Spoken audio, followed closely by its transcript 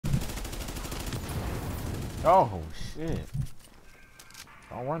Oh shit!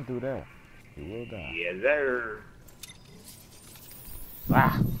 Don't run through that. You will die. Yes, sir.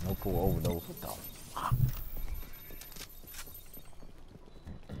 Ah! No pull overdose. What the fuck?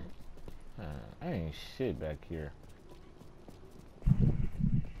 Ain't shit back here.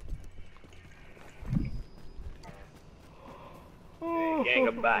 Gang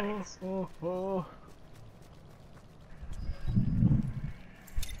of bodies. Now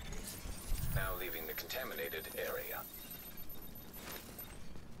leaving the contaminated area.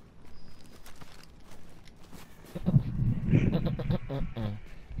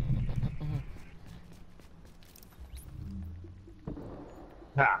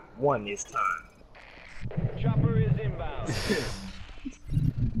 Ha! Won this time. Chopper is inbound.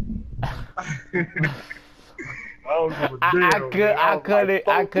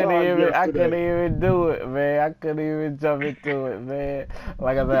 I couldn't even do it, man. I couldn't even jump into it, man.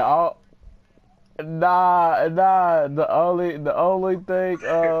 Like I said, nah. The only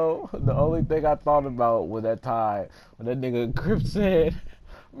thing I thought about was that time when that nigga Grip said,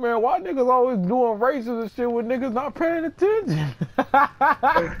 "Man, why niggas always doing races and shit when niggas not paying attention?"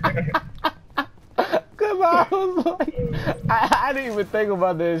 Cause I was like, I didn't even think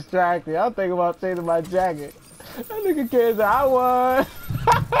about the extraction. I was thinking about changing my jacket. That nigga can't say I won.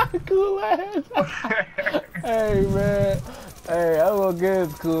 Cool ass. Hey man. Hey, I'm gonna get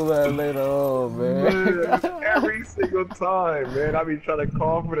his cool ass later on, man. Every single time, man. I be trying to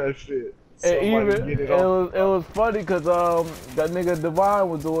call for that shit. It was funny cause that nigga Divine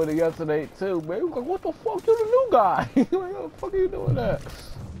was doing it yesterday too, man. He was like, what the fuck, you the new guy? Like, what the fuck are you doing that?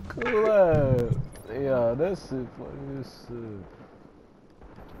 Cool ass. Yeah, that shit funny as shit.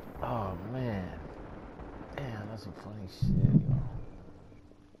 Oh man. Damn, that's some funny shit,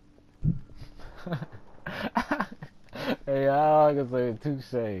 yo. Hey, all I can say is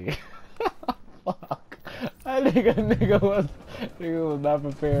touche. Fuck. That nigga was not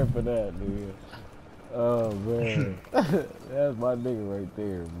prepared for that, dude. Oh man. That's my nigga right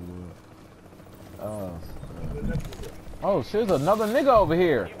there, dude. Oh shit, there's another nigga over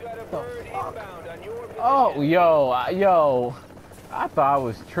here. Oh, yo. I thought I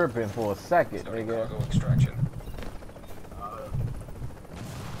was tripping for a second, nigga.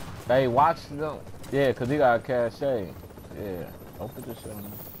 Hey, watch them. Yeah, cause he got a cachet. Yeah. Don't put this shit on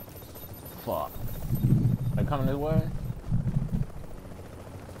him. Fuck. They coming this way?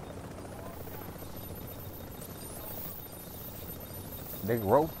 Big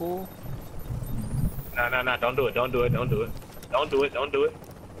rope pool? No. Don't do it. Don't do it. Don't do it.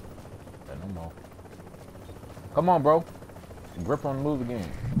 Yeah, no more. Come on, bro. Grip on the move again.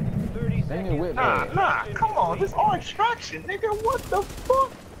 Sing it with me. Nah. Come on. This all extraction, nigga. What the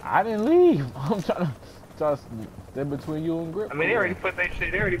fuck? I didn't leave. I'm trying to stay between you and Grip. I mean, they already put their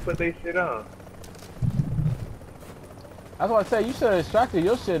shit on. That's why I say you should have extracted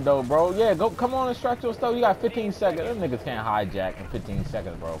your shit though, bro. Yeah, come on, extract your stuff. You got 15 seconds. Them niggas can't hijack in 15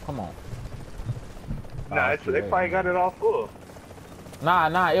 seconds, bro. Come on. Nah, they probably got it all full.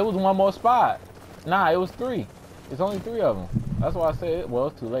 Nah, it was one more spot. Nah, it was 3. It's only 3 of them. That's why I said, well,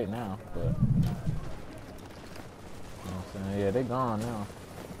 it's too late now, but. You know what I'm saying? Yeah, they gone now.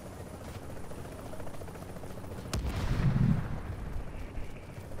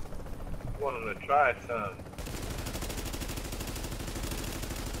 I want them to try some.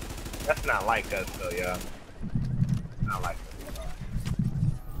 That's not like us, though, y'all. Not like us.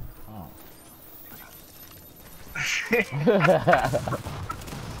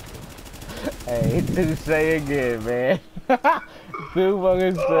 Hey, to say again, man. Too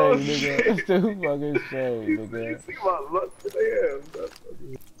fucking shame, nigga. Too fucking shame, nigga. You see my luck today,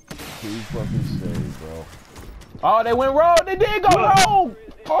 Too fucking shame, bro. Oh, they went rogue. They did go rogue.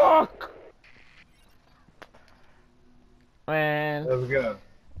 Fuck. Man. Let's go.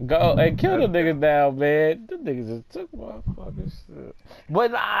 Go and kill the niggas down, man. Them niggas just took my fucking shit.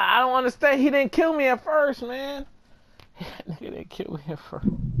 But I don't understand. He didn't kill me at first, man. Nigga didn't kill me at first.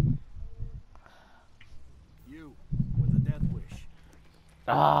 You with a death wish.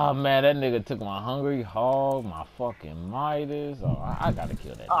 Ah, man, that nigga took my hungry hog, my fucking Midas. Oh, I gotta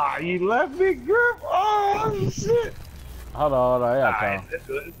kill that nigga. Ah, you left me, Grip. Oh, shit. Hold on. Yeah, alright, that's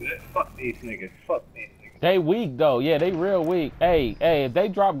good. Fuck these niggas. They weak though, yeah, they real weak. Hey, if they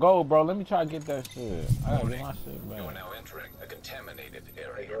drop gold, bro, let me try to get that shit. I gotta get my shit back. You are now entering a contaminated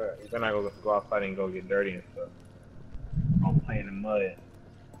area. You're not gonna go outside and go get dirty and stuff. I'm playing in the mud.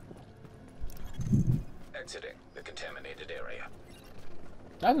 Exiting the contaminated area.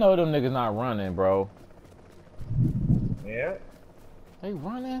 I know them niggas not running, bro. Yeah? They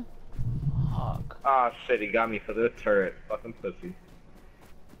running? Fuck. Ah, shit, he got me for this turret. Fucking pussy.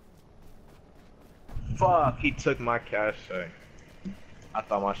 Fuck, he took my cash. I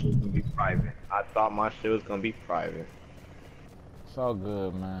thought my shit was gonna be private. It's all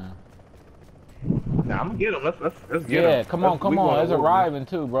good, man. Nah, I'm gonna get him. Let's get him. Yeah, come on. It's It's arriving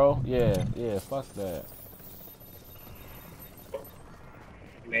too, bro. Yeah, fuck that.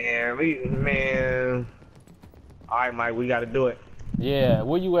 Man. Alright, Mike, we gotta do it. Yeah,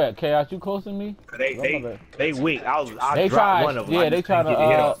 where you at, Chaos? You close to me? They weak. I They dropped one of them. Yeah, they trying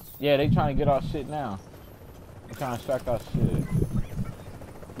to they trying to get our shit now. They trying to extract our shit.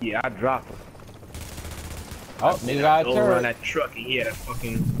 Yeah, I dropped him. Oh, nigga got a turret. On that truck and he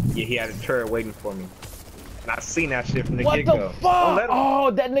had a turret waiting for me. And I seen that shit from the What get-go. the fuck? Oh,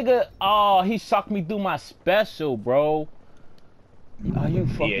 that nigga. Oh, he shocked me through my special, bro. Are you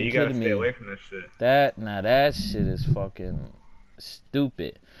fucking Yeah, you kidding gotta me? stay away from that shit. That shit is fucking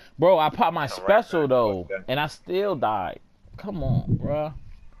stupid. Bro, I popped my special though, and I still died. Come on, bro.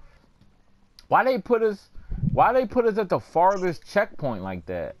 Why they put us at the farthest checkpoint like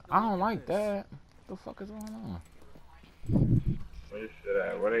that? I don't like that. What the fuck is going on? Where this shit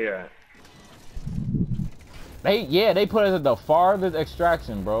at? Where they at? They put us at the farthest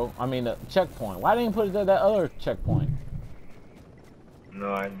extraction, bro. I mean the checkpoint. Why didn't put us at that other checkpoint?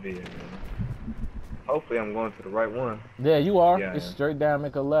 No idea, man. Hopefully I'm going to the right one. Yeah, you are. Yeah, It's straight down,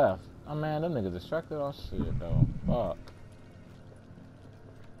 make a left. Oh man, them niggas distracted our shit though. Fuck.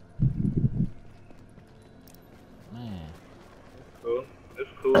 Man. Cool. It's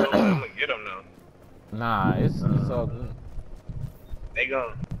cool. I'm gonna get them now. Nah, it's all good. They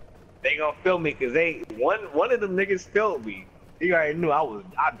gonna feel me because one of them niggas felt me. He already knew I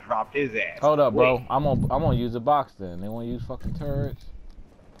dropped his ass. Hold up, bro. I'm gonna use a box then. They wanna use fucking turrets?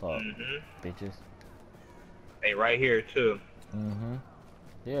 Fuck. Bitches. They right here too.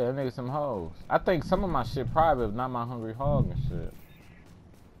 Yeah, that nigga some hoes. I think some of my shit private, but not my hungry hog and shit.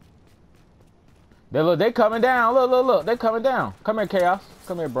 They coming down. Look. They coming down. Come here, Chaos.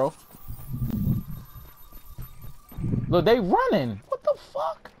 Come here, bro. Look, they running. What the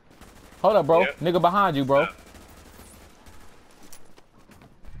fuck? Hold up, bro. Yep. Nigga behind you, bro.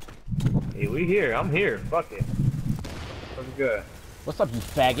 Hey, we here. I'm here. Fuck it. What's good? What's up, you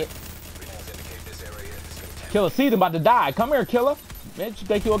faggot? Reports indicate this area is contaminated. Killer Seed about to die. Come here, killer. Bitch, you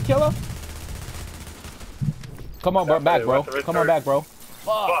think you a killer? Come on, bro. Back, bro. Come on back, bro.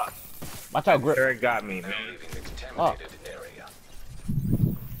 Fuck. Watch out, grip. Turret got me, man. Now leaving the contaminated area.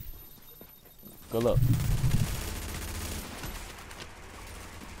 Good luck.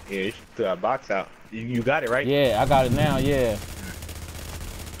 Yeah, you should throw that box out. You got it, right? Yeah, I got it now, yeah.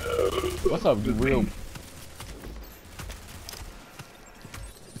 What's up, you real?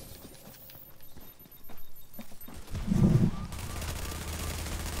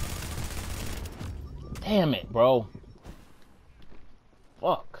 Damn it, bro.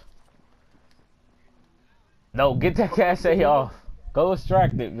 Fuck. No, get that cachet off. Go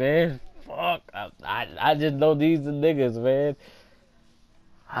extract it, man. Fuck. I just know these are niggas, man.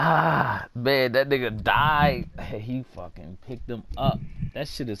 Ah, man, that nigga died. He fucking picked him up. That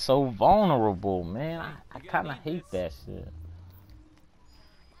shit is so vulnerable, man. I kind of hate that shit.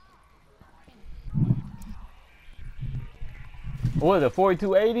 What is it,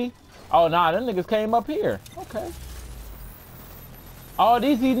 4280? Oh, nah, them niggas came up here. Okay. Oh,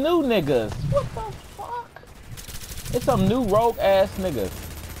 these new niggas. What the fuck? It's some new rogue ass niggas.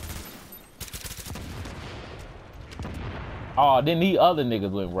 Oh, then these other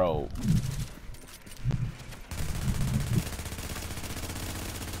niggas went rogue.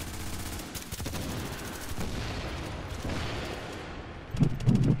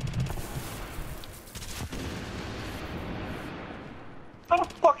 How the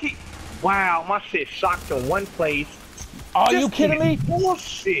fuck he? Wow, my shit shocked in one place. Are you kidding me?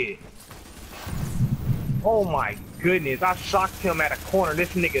 Bullshit. Oh my goodness, I shocked him at a corner.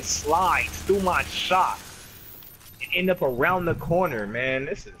 This nigga slides through my shot and end up around the corner, man.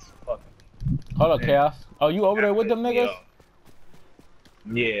 This is fucking. Hold up, Chaos. Oh, you over there with them niggas?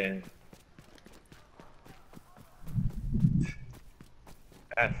 Yeah.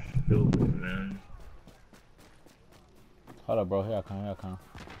 That's stupid, man. Hold up, bro. Here I come.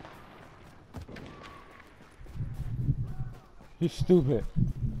 He's stupid.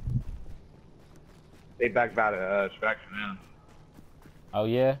 They back by the extraction now. Oh,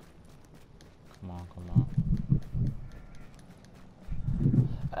 yeah? Come on.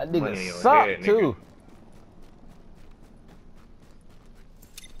 That nigga suck, too.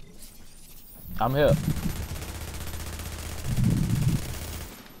 I'm here.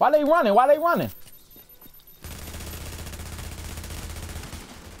 Why they running?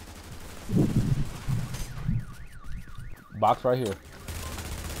 Box right here.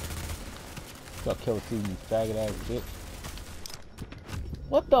 Y'all kill a you faggot ass bitch.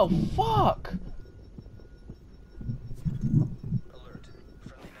 What the fuck?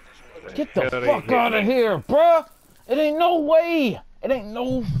 Get the fuck out of here, bruh! It ain't no way! It ain't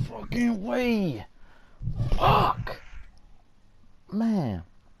no fucking way! Fuck! Man.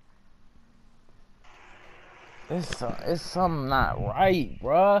 It's something not right,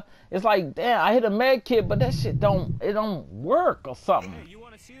 bruh. It's like, damn, I hit a med kit, but that shit don't work or something. Hey, you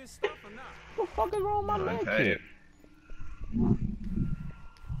wanna see this stuff or not? What the fuck is wrong with my med kit?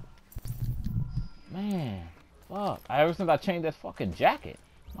 Man, fuck. Ever since I changed that fucking jacket.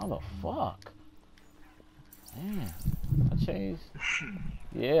 Motherfuck. Man, I changed.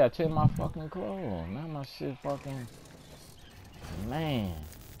 Yeah, I changed my fucking clothes. Now my shit fucking. Man.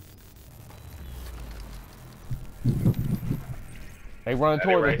 They running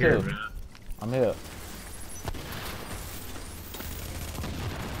towards us too. Man. I'm here.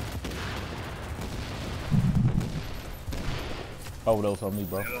 Overdose on me,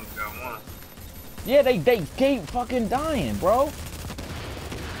 bro. Yeah, they keep fucking dying, bro.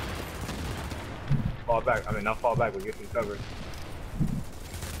 Fall back. I mean, not fall back, but get some cover.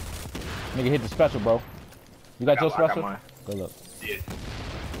 Nigga hit the special, bro. You got your special? I got mine. Go look. Yeah.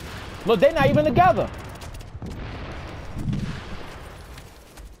 Look, they not even together.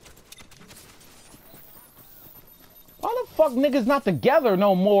 Why the fuck niggas not together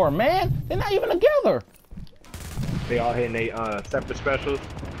no more, man? They're not even together. They all hitting they separate specials?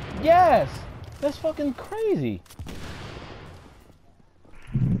 Yes. That's fucking crazy.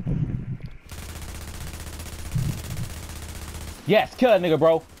 Yes, kill that nigga,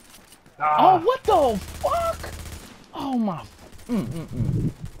 bro. Oh, what the fuck? Oh my.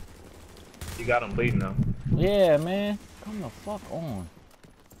 You got him bleeding though. Yeah, man. Come the fuck on.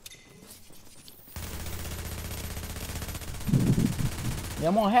 Yeah,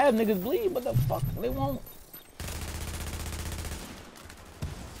 I'm gonna have niggas bleed, but the fuck they won't.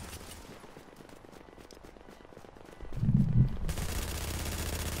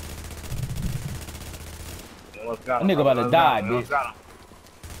 That nigga about to die, bitch.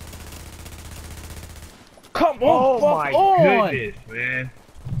 Come on, fuck on! Goodness, man.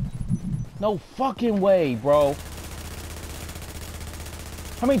 No fucking way, bro.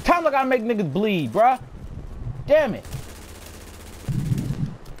 How many times I gotta make niggas bleed, bruh? Damn it.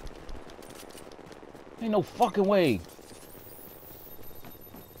 Ain't no fucking way.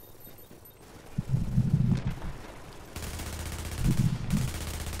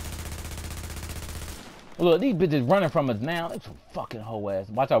 Look, these bitches running from us now. That's some fucking hoe ass.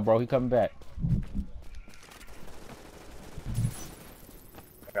 Watch out, bro. He coming back.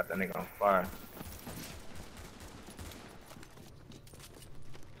 I got that nigga on fire.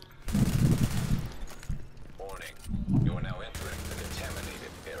 Warning. You are now entering the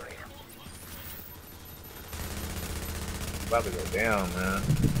contaminated area. About to go down, man.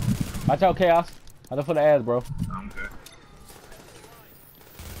 Watch out, Chaos. Watch out for the ass, bro. I'm good.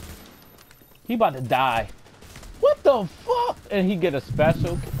 He about to die. What the fuck? And he get a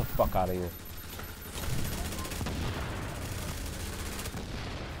special? Get the fuck out of here.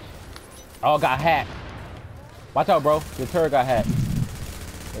 Oh, got hacked. Watch out, bro. The turret got hacked.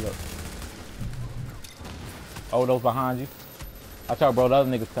 Hey, look. Oh, those behind you. Watch out, bro. The other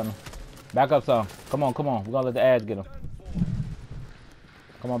niggas coming. Back up some. Come on, come on. We're gonna let the ads get him.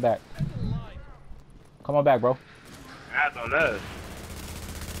 Come on back. Come on back, bro. Ads on us.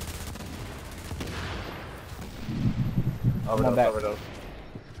 Come on back. Overdose.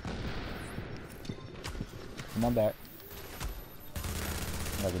 Come on back.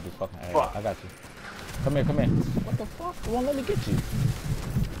 I gotta get this fucking ass. Fuck. I got you. Come here, come here. What the fuck? It won't let me get you.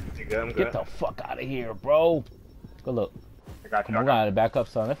 You good? I'm good. Get the fuck out of here, bro. Go look. I got you. Come on, we gotta back up,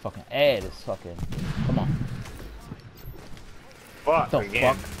 son. That fucking ad is fucking. Come on. Fuck What the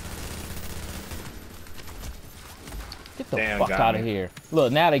again. fuck? Get the Damn, fuck got out me. of here.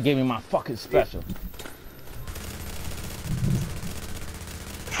 Look, now they gave me my fucking special.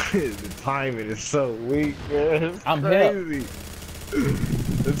 The timing is so weak, man. It's I'm crazy.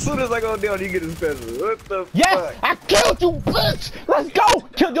 As soon as I go down, you get a special. What the Yes! fuck? I killed you, bitch! Let's go!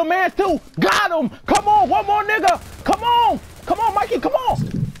 Killed your man too! Got him! Come on, one more nigga! Come on! Come on, Mikey, come on!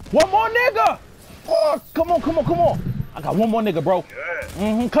 One more nigga! Oh, come on, come on, come on! I got one more nigga, bro.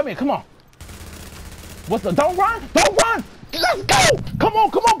 Come here, come on. What's the, don't run! Don't run! Let's go! Come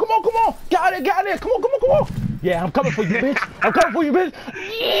on, come on, come on, come on! Get out of there, get out of there! Come on, come on, come on! Yeah, I'm coming for you, bitch! I'm coming for you, bitch!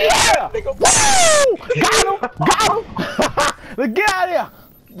 Yeah! Woo! Got him! Got him! Let's get out of there!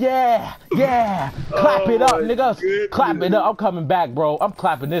 Yeah, yeah. Clap it up, nigga. Goodness. Clap it up. I'm coming back, bro. I'm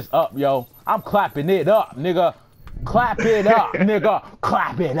clapping this up, yo. I'm clapping it up, nigga. Clap it up, nigga.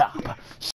 Clap it up.